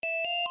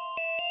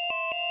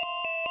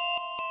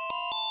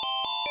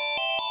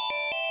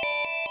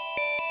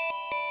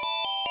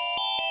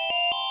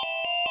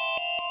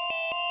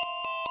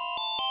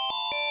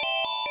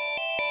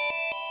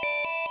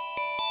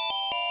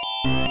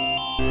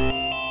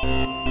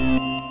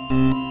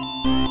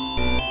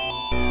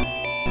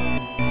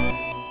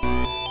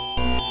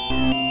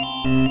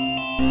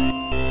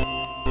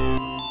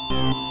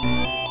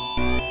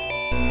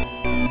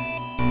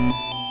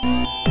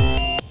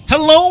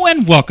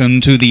and welcome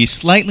to the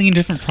Slightly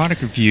Indifferent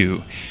Product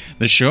Review,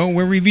 the show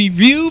where we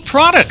review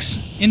products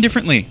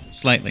indifferently,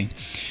 slightly.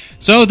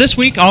 So this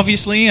week,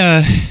 obviously,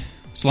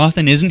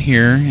 Slothan isn't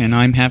here, and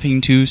I'm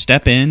having to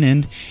step in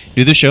and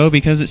do the show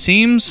because it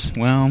seems,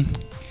 well,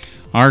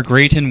 our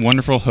great and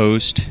wonderful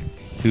host,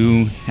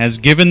 who has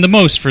given the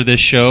most for this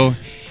show,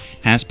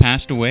 has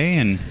passed away,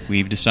 and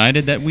we've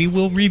decided that we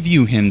will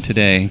review him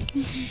today.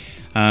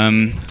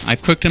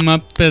 I've cooked him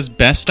up as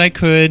best I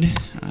could.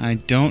 I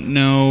don't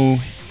know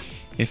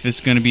if it's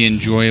going to be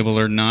enjoyable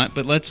or not,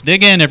 but let's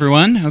dig in,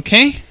 everyone,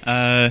 okay?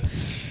 I'm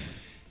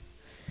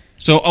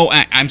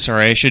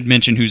sorry, I should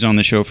mention who's on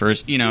the show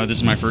first. You know, this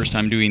is my first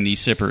time doing the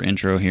Sipper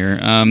intro here.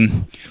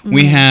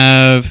 We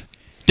have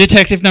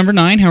Detective Number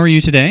 9. How are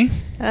you today?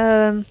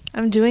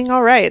 I'm doing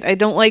all right. I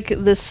don't like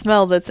the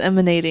smell that's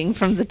emanating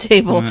from the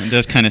table. It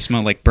does kind of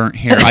smell like burnt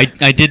hair.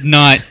 I did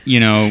not,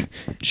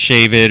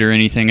 shave it or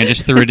anything. I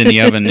just threw it in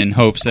the oven in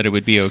hopes that it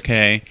would be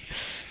okay.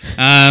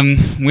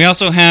 We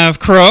also have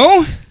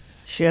Crow.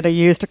 Should have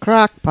used a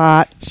crock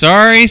pot.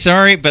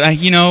 Sorry, but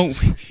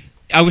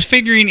I was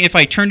figuring if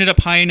I turned it up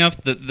high enough,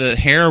 the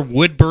hair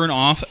would burn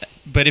off.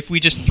 But if we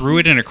just threw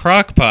it in a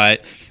crock pot,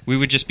 we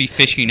would just be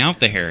fishing out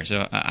the hair.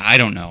 So I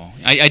don't know.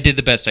 I did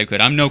the best I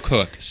could. I'm no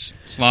cook.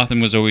 Slothan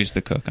was always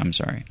the cook. I'm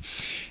sorry.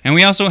 And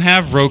we also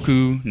have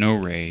Roku no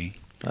Ray.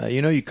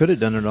 You could have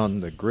done it on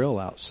the grill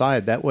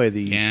outside. That way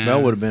the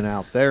smell would have been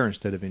out there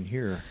instead of in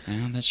here.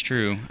 Yeah, that's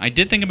true. I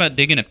did think about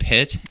digging a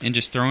pit and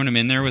just throwing them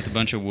in there with a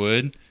bunch of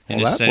wood and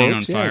just setting it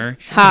on fire.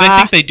 Because I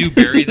think they do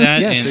bury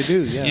that. Yes, they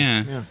do.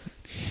 Yeah.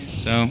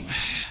 So,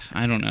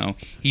 I don't know.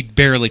 He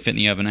barely fit in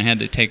the oven. I had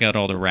to take out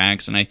all the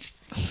rags, and I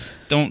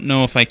don't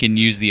know if I can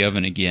use the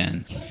oven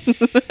again.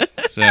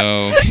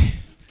 So,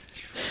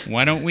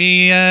 why don't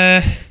we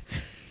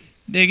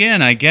dig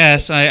in, I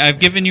guess. I've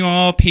given you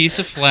all a piece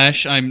of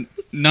flesh. I'm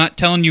not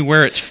telling you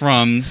where it's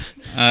from.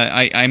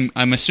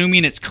 I'm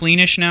assuming it's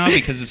cleanish now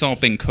because it's all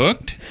been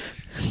cooked.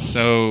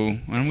 So,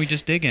 why don't we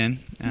just dig in?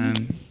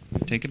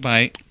 Take a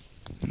bite.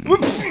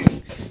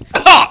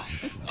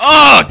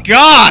 Oh,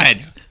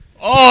 God!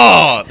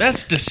 Oh,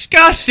 that's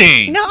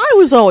disgusting! Now, I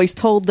was always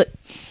told that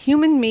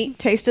human meat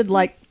tasted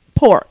like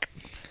pork.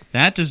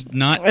 That does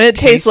not It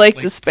tastes like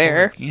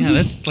despair. Pork. Yeah,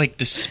 that's like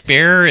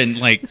despair and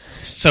like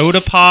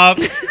soda pop,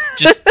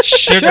 just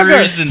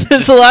sugars and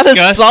There's disgusting. a lot of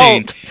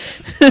salt.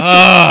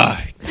 Oh,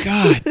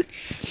 God.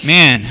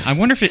 Man, I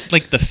wonder if it,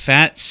 like, the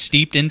fat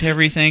seeped into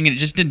everything and it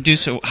just didn't do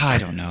so... I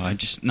don't know. I'm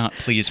just not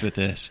pleased with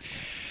this.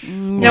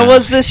 Now,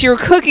 was this your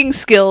cooking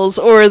skills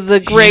or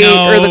the grade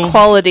or the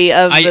quality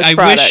of this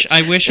product?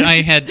 I wish I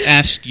had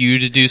asked you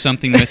to do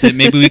something with it.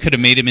 Maybe we could have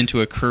made him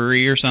into a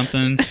curry or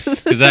something,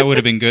 because that would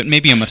have been good.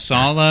 Maybe a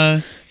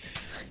masala.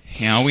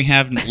 All we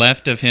have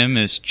left of him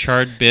is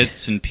charred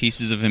bits and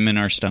pieces of him in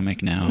our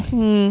stomach now.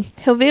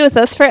 He'll be with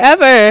us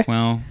forever.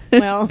 Well,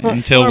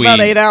 until about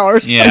 8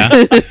 hours.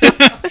 Yeah.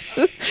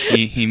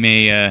 He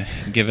may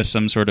give us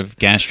some sort of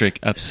gastric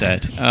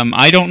upset.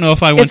 I don't know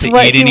if I want to eat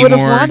anymore. It's what he would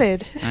have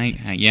wanted.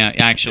 Yeah,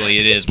 actually,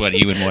 it is what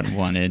he would have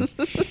wanted.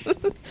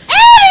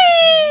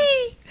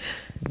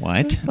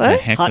 What? The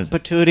heck Hot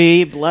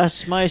patootie,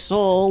 bless my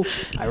soul.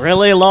 I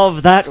really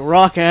love that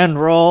rock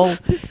and roll.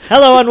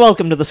 Hello and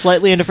welcome to the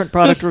Slightly Indifferent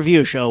Product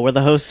Review Show, where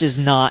the host is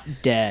not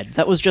dead.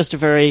 That was just a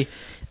very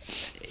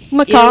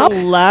macabre,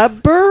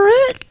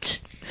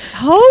 elaborate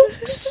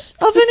hoax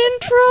of an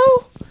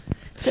intro.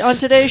 On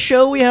today's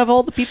show, we have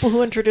all the people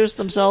who introduced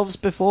themselves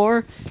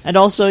before, and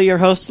also your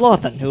host,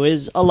 Slothan, who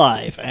is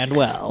alive and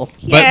well.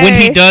 But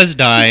when he does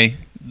die,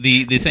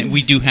 the thing,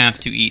 we do have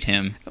to eat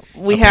him.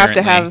 We have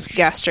to have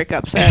gastric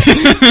upset.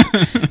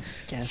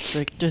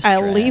 Gastric distress.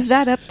 I'll leave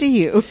that up to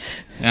you.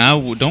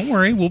 Don't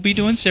worry, we'll be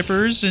doing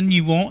sippers, and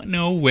you won't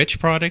know which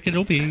product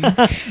it'll be.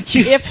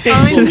 If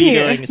I'm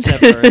doing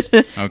sippers.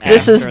 Okay.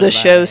 This is the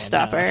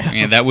showstopper.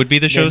 Yeah, that would be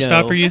the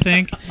showstopper, you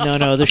think?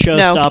 No, the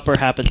showstopper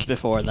happens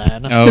before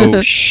then.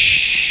 Oh,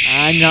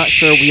 I'm not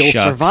sure we'll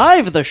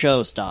survive the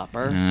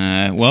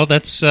showstopper. Well,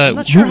 that's... I'm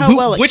not sure how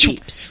well it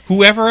keeps.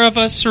 Whoever of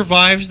us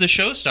survives the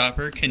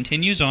showstopper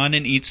continues on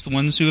and eats the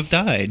ones who have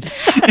died.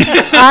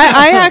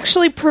 I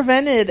actually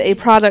prevented a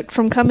product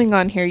from coming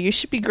on here. You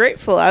should be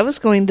grateful. I was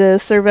going to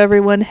serve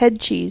everyone head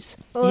cheese.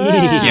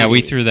 Yeah,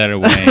 we threw that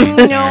away.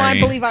 No, I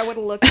believe I would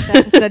have looked at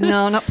that and said,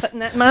 no, I'm not putting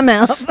that in my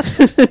mouth.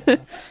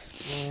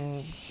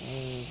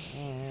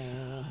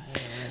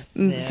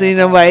 See,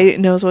 nobody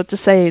knows what to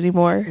say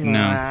anymore. No.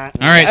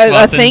 All right,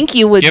 Slothan, thank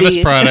you would give be...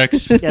 us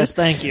products. Yes,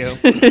 thank you.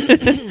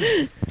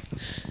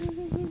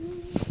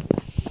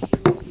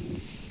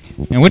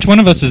 And which one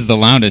of us is the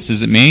loudest?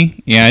 Is it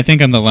me? Yeah, I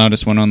think I'm the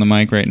loudest one on the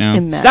mic right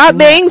now. Stop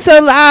being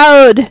so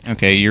loud!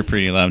 Okay, you're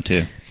pretty loud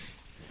too.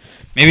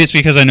 Maybe it's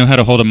because I know how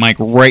to hold a mic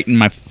right in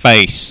my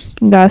face.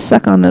 You gotta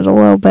suck on it a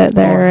little bit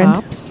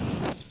there.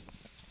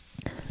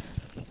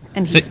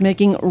 And he's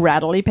making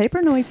rattly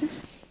paper noises.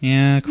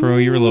 Yeah, Crow,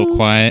 you're a little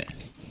quiet.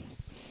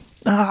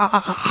 Yeah,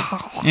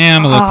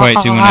 I'm a little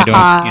quiet too when I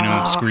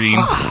don't,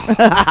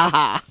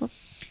 scream.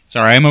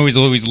 Sorry, I'm always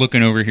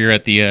looking over here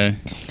at the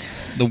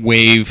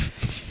wave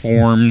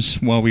forms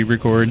while we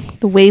record.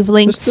 The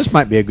wavelengths. This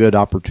might be a good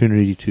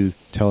opportunity to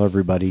tell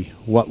everybody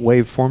what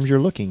waveforms you're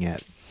looking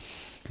at.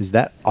 Is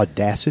that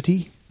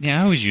Audacity?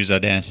 Yeah, I always use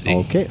Audacity.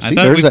 Okay. I See,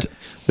 thought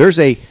there's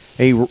a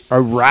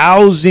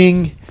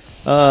rousing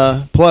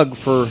plug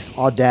for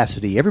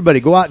Audacity. Everybody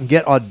go out and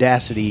get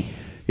Audacity.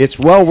 It's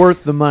well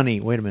worth the money.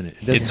 Wait a minute.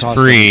 It doesn't It's cost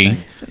free.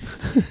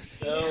 anything.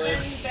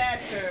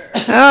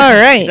 All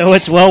right. So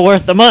it's well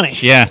worth the money.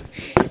 Yeah.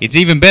 It's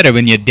even better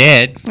when you're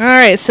dead. All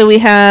right. So we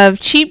have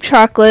cheap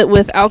chocolate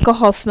with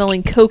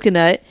alcohol-smelling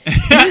coconut.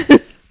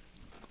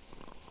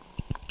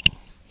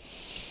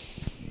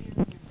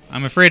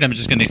 I'm afraid I'm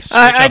just going to switch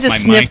I off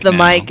just my sniffed the now.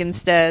 mic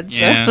instead. So.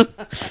 Yeah.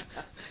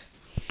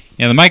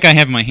 Yeah, the mic I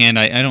have in my hand,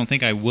 I don't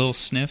think I will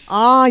sniff.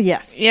 Ah,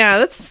 yes. Yeah,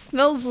 that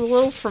smells a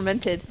little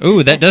fermented.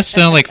 Ooh, that does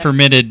sound like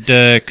fermented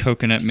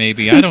coconut,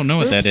 maybe. I don't know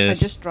what that Oops, is.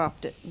 I just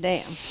dropped it.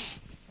 Damn.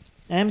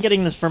 I'm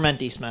getting this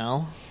fermenty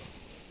smell.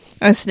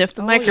 I sniffed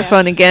the Oh,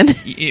 microphone yes. again.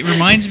 It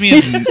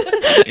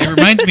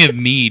reminds me of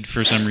mead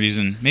for some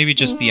reason. Maybe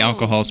just the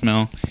alcohol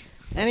smell.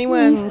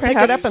 Anyone pick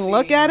it up and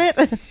look at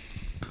it?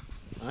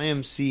 I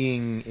am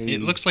seeing a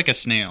It looks like a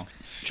snail.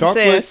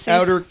 chocolate Say-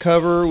 outer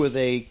cover with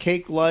a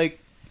cake-like,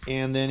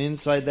 and then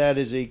inside that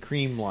is a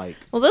cream-like.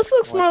 Well, this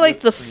looks more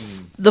like whipped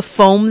cream. the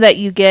foam that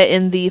you get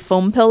in the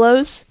foam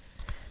pillows,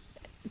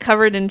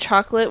 covered in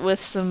chocolate with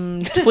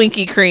some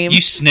Twinkie cream.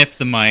 You sniffed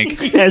the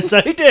mic. Yes,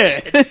 I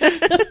did.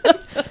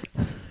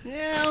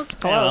 Yeah, it's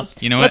Well,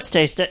 close. You know let's what?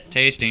 taste it.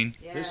 Tasting.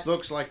 This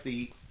looks like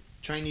the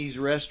Chinese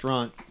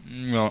restaurant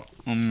Well,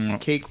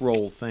 cake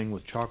roll thing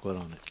with chocolate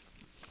on it.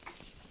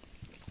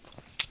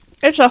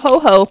 It's a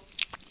ho-ho.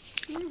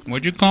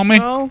 what'd you call me?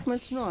 No,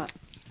 it's not.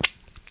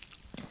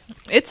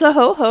 It's a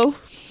ho-ho.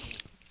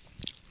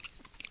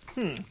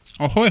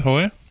 Oh, hoy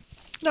hoy.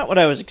 Not what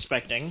I was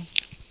expecting,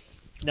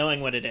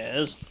 knowing what it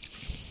is.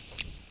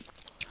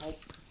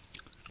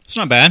 It's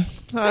not bad.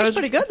 That's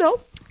pretty good,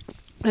 though.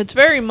 It's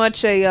very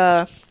much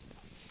a,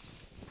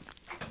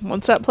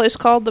 what's that place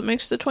called that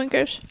makes the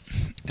Twinkers?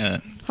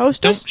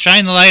 Hostess? Don't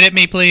shine the light at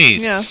me,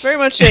 please. Yeah, very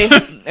much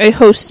a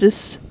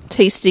Hostess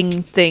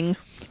tasting thing.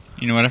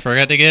 You know what I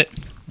forgot to get?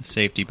 A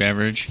safety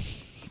beverage.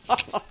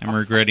 I'm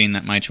regretting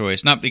that my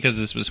choice. Not because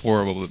this was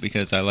horrible, but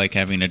because I like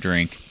having a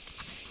drink.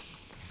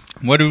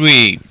 What did we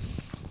eat?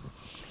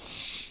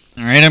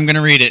 Alright, I'm going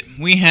to read it.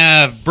 We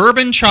have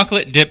Bourbon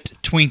Chocolate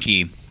Dipped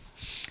Twinkie.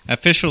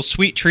 Official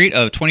sweet treat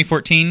of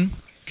 2014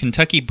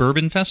 Kentucky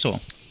Bourbon Festival.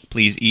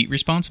 Please eat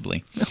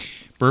responsibly.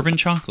 Bourbon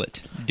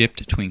Chocolate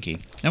Dipped Twinkie.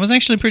 That was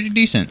actually pretty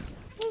decent.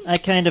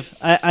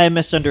 I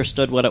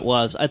misunderstood what it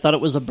was. I thought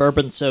it was a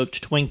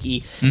bourbon-soaked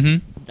Twinkie.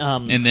 Mm-hmm.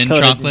 And then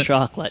coated chocolate? in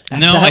chocolate.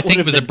 No, That I think would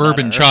it was have a been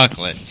bourbon better.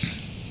 chocolate.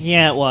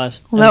 Yeah, it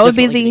was. Well, I that was would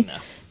be definitely the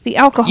getting the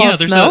alcohol Yeah,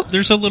 smell.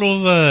 there's a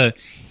little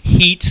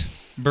heat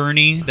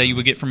burny that you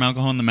would get from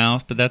alcohol in the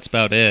mouth, but that's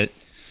about it.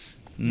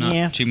 Not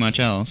Yeah. too much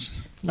else.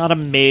 Not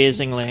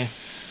amazingly.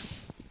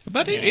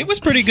 But it was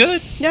pretty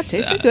good. Yeah, it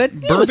tasted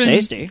good. It was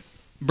tasty.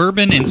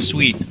 Bourbon and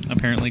sweet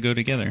apparently go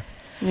together.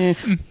 Yeah.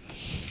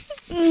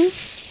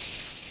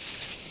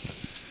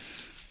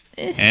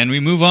 And we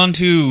move on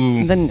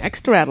to The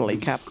next Rattly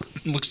Cup.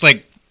 looks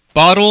like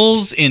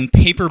bottles in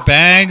paper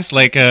bags,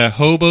 like a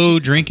hobo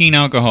drinking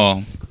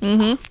alcohol.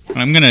 Mm-hmm.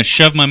 I'm gonna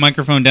shove my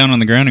microphone down on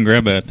the ground and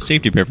grab a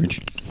safety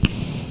beverage.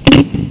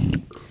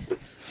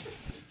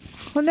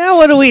 Well, now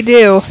what do we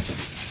do?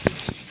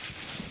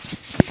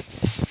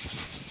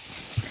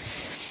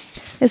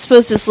 I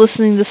suppose just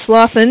listening to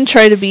Slothin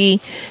try to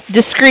be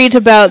discreet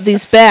about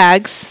these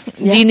bags.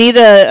 Do you Yes. need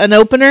an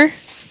opener?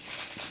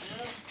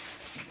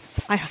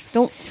 I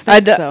don't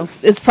think so.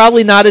 It's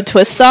probably not a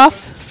twist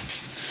off.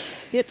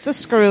 It's a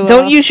screw.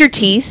 Don't use your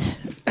teeth.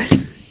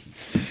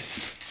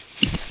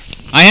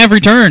 I have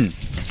returned,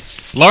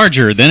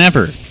 larger than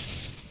ever.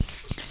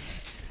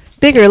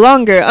 Bigger,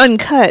 longer,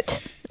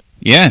 uncut.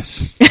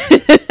 Yes.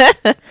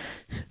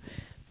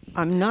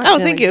 I'm not Oh,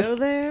 gonna thank you. go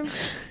there.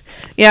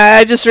 Yeah,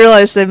 I just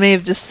realized I may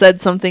have just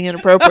said something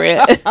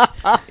inappropriate.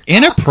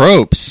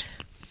 Inappropriate.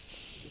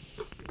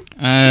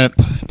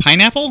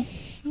 Pineapple?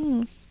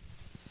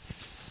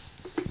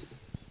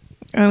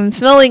 I'm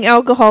smelling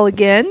alcohol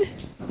again.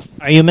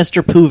 Are you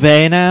Mr.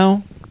 Pouvet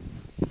now?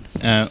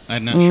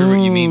 I'm not sure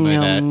what you mean by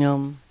that.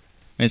 Yum.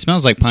 It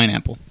smells like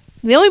pineapple.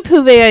 The only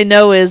Pouvet I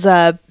know is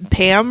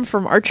Pam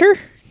from Archer.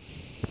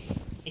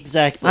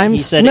 Exactly. I'm He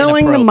said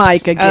smelling the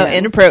inappropriate. mic Oh, again.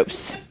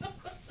 inappropriate.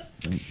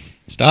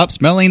 Stop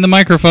smelling the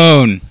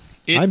microphone.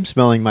 It I'm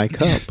smelling my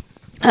cup.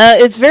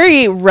 It's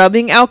very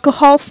rubbing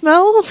alcohol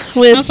smell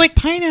smells like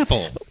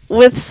pineapple.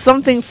 with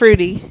something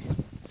fruity.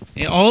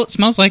 All it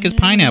smells like is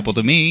pineapple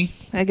to me.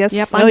 I guess.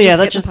 Yep, Oh I'm yeah,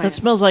 just that getting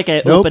smells like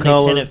an No open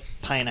color. tin of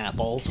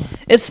pineapples.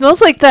 It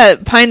smells like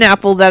that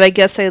pineapple that I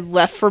guess I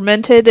left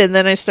fermented, and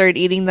then I started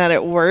eating that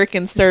at work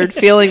and started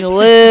feeling a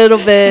little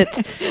bit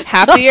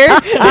happier.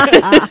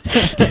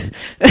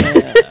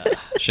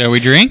 Shall we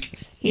drink?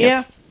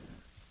 Yeah.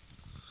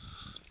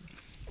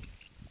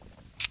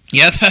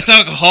 Yeah, that's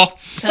alcohol.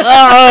 You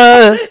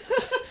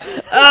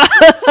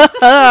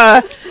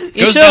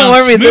Goes should have down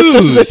warned me this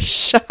was smooth. a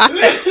shot.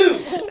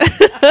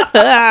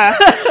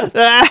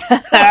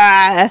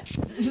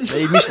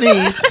 Made me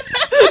sneeze.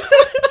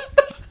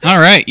 All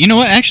right. You know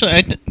what?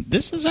 Actually,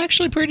 this is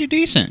actually pretty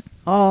decent.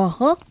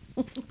 Uh-huh.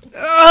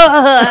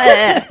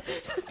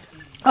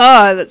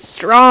 Oh, that's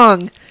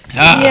strong.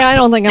 Yeah, I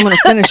don't think I'm going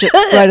to finish it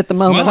right at the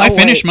moment. Well, I I'll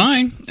finished wait.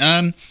 mine.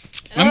 I'm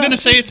going to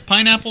say it's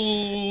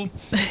pineapple. Do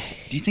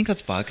you think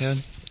that's vodka?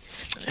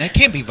 That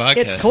can't be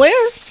vodka. It's clear.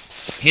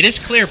 It is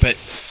clear, but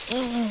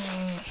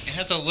it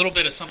has a little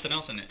bit of something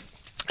else in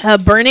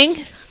it. Burning?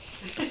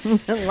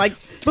 Like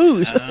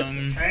booze.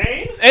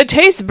 It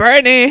tastes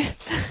burning.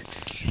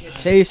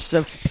 Tastes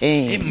of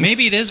pain.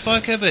 Maybe it is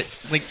vodka, but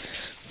like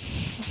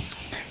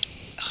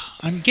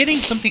I'm getting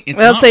something. It's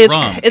I'll not say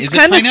rum. it's Is it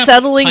kind of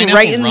settling pineapple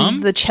right in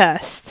rum? the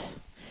chest.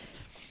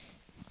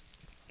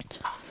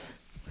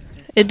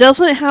 It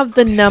doesn't have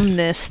the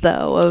numbness,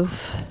 though,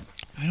 of...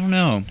 I don't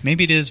know.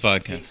 Maybe it is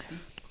vodka.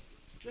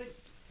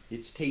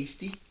 It's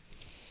tasty.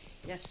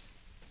 Yes.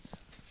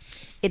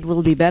 It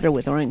will be better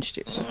with orange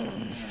juice. All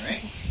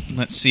right.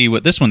 Let's see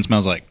what this one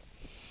smells like.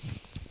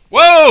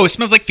 Whoa! It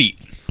smells like feet.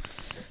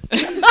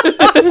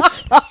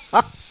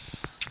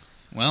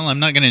 Well, I'm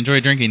not going to enjoy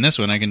drinking this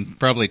one. I can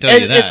probably tell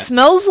you It that.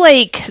 smells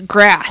like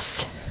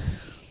grass.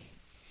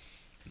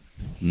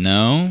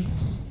 No.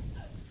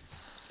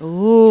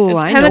 Ooh, It's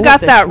I kind know of got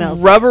what this that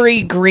smells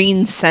rubbery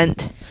green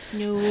scent.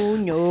 like.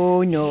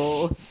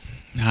 No.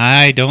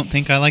 I don't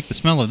think I like the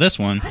smell of this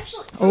one.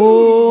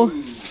 Oh,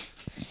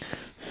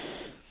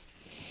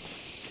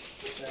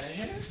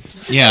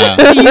 Yeah.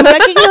 do you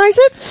recognize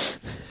it?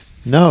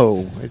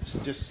 No, it's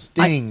just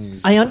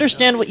stings. I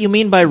understand what you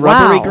mean by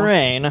rubbery Wow.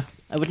 grain.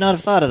 I would not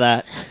have thought of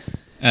that.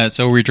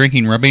 So we're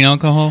drinking rubbing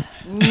alcohol?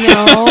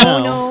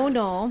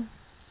 No.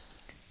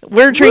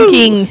 We're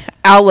drinking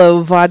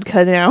aloe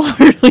vodka now.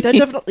 That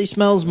definitely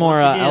smells more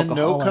Again, alcoholic.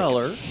 no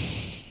color.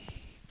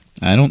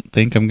 I don't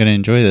think I'm going to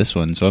enjoy this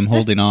one, so I'm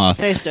holding off.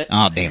 Taste it.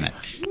 Oh, damn it.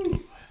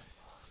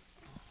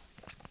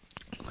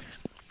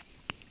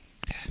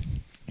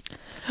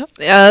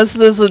 Yeah,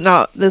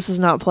 this is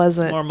not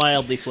pleasant. More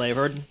mildly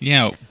flavored.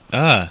 Yeah.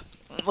 Oh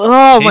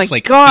my Tastes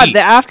like god, feet.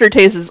 the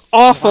aftertaste is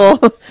awful.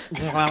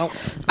 Wow.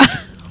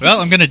 Well,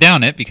 I'm going to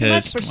down it Too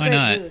because much for why straight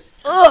not? booze.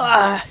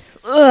 Ugh.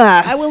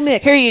 I will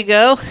mix. Here you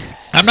go.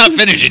 I'm not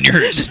finishing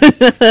yours.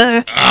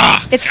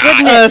 It's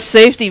good mix.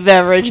 Safety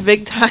beverage,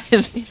 big time.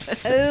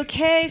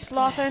 Okay,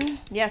 Slothin.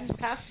 Yes,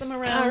 pass them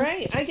around. All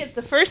right, I get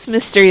the first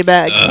mystery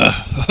bag. You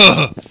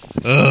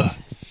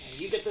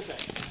get the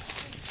second.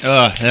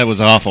 That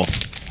was awful.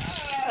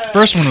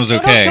 First one was No,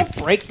 okay. don't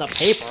break the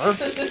paper.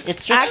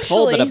 It's just Actually-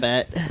 folded a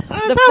bit.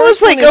 That first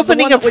was like one is the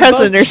opening one a that we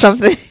present both- or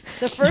something.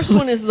 The first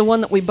one is the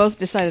one that we both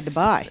decided to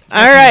buy.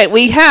 All right,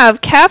 we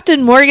have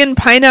Captain Morgan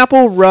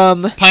Pineapple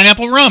Rum.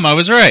 Pineapple rum, I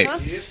was right.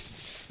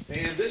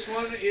 And this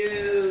one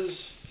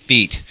is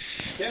Beat.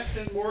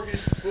 Captain Morgan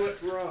Foot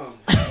Rum.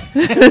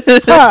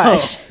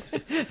 Hush.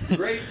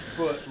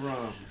 Grapefruit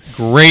rum.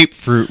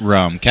 Grapefruit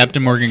rum.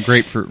 Captain Morgan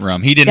grapefruit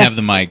rum. He didn't Yes. have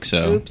the mic,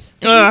 so. Oops.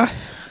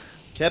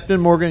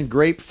 Captain Morgan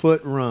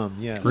Grapefruit rum.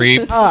 Yeah.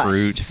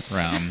 Grapefruit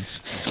rum.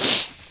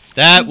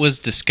 That was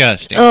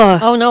disgusting.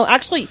 Oh no,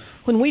 actually,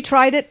 when we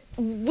tried it,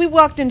 we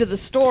walked into the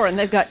store and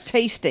they've got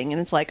tasting,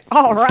 and it's like,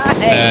 all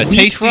right. we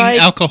Tasting tried-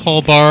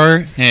 alcohol bar.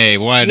 Hey,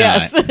 why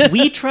yes. not?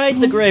 We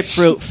tried the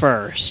grapefruit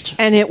first.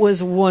 And it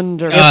was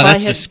wonderful. Oh, I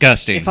that's had-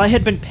 disgusting. If I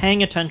had been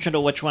paying attention to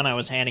which one I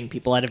was handing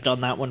people, I'd have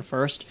done that one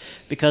first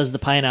because the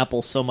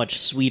pineapple's so much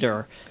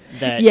sweeter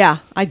that Yeah,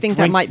 I think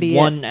that drink might be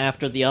one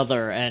after the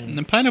other. the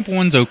And pineapple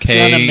one's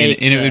okay, Gonna and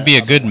make it would be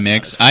a the good other one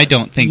mix. better. I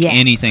don't think Yes.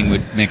 anything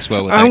would mix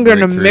well with I'm that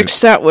gonna grapefruit.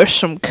 mix that with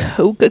some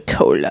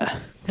Coca-Cola.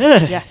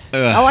 Yes.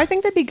 Ugh. Oh, I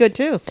think that'd be good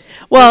too.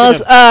 Well,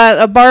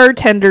 a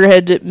bartender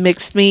had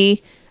mixed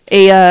me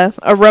a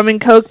rum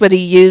and Coke, but he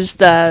used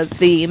the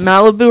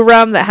Malibu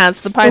rum that has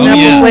the pineapple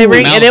yeah.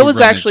 flavoring, and it Malibu was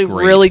rum is actually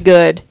great. really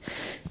good.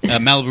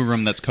 Malibu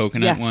rum, that's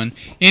coconut Yes. one.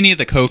 Any of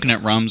the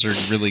coconut rums are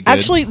really good.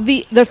 Actually,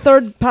 the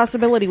third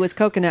possibility was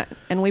coconut,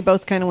 and we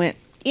both kind of went.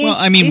 well,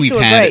 I mean, these we've two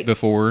are had great. it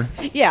before.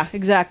 Yeah,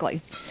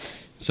 exactly.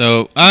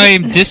 So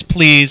I'm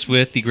displeased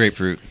with the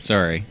grapefruit.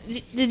 Sorry.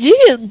 Did you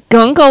get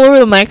gunk all over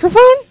the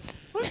microphone?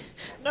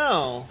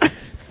 no,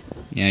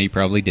 Yeah, you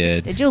probably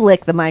did. Did you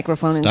lick the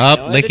microphone? Stop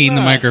No, I did licking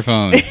the not.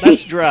 microphone.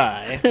 that's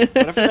dry.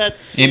 Whatever that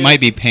It is, might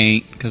be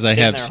paint because I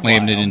been have there a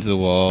slammed it while. into the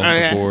wall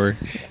Okay. before.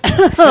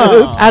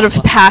 Out of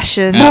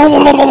passion.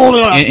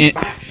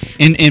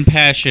 In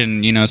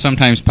passion, you know,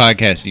 sometimes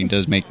podcasting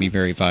does make me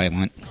very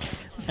violent.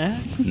 Huh?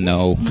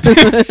 No.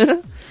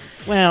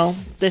 Well,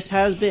 this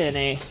has been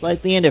a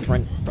slightly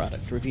indifferent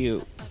product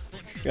review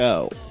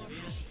show.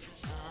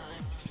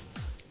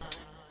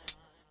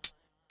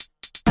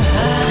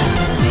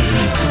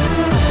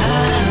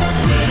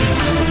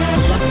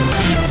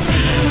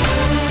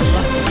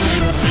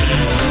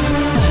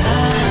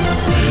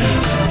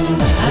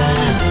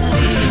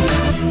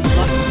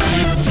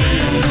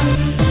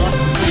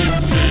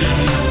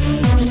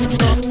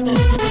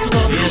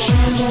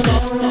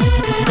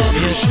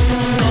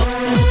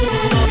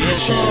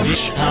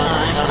 Yes,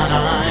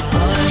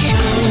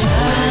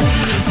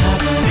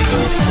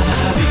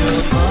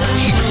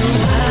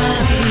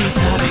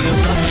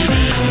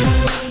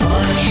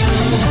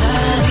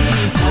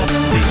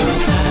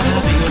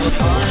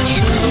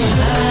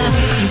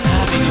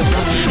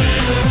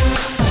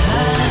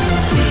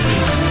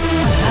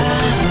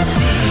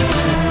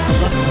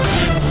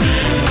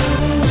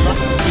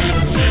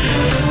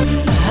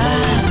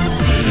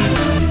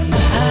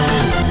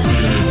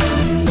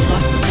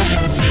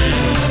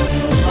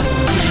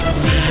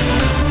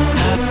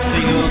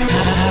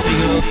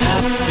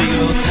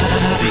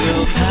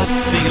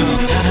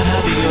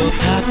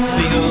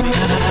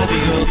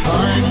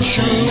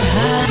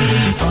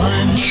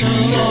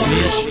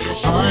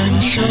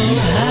 I'm so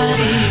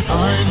happy.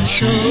 I'm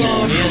so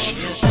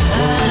happy.